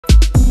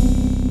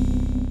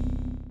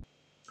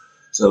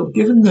So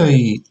given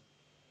the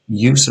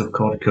use of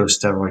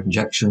corticosteroid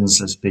injections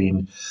has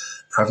been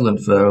prevalent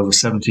for over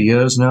 70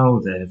 years now,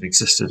 they've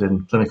existed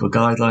in clinical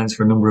guidelines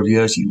for a number of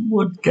years, you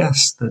would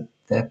guess that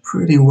they're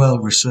pretty well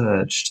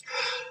researched.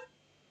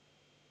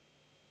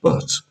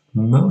 But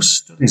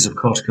most studies of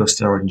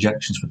corticosteroid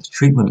injections for the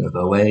treatment of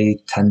OA,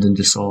 tendon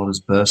disorders,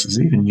 bursts,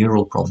 even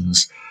neural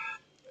problems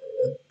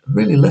are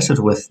really littered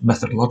with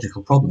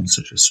methodological problems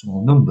such as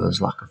small numbers,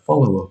 lack of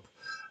follow-up,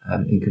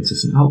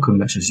 inconsistent outcome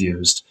measures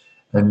used,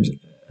 and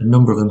a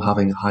number of them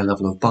having a high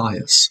level of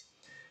bias.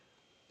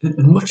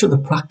 And much of the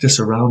practice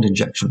around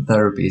injection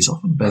therapy is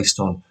often based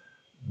on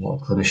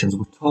what clinicians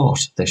were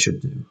taught they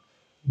should do,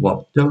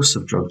 what dose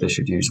of drug they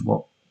should use,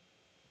 what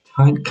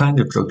kind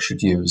of drug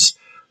should use,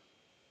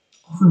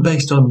 often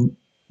based on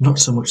not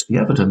so much the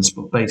evidence,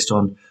 but based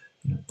on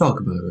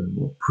dogma and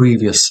what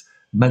previous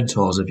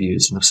mentors have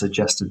used and have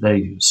suggested they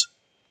use.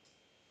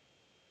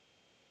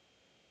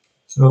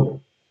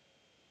 So,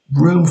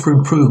 room for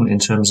improvement in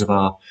terms of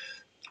our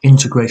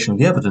integration of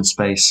the evidence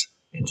base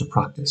into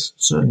practice,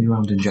 certainly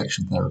around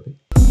injection therapy.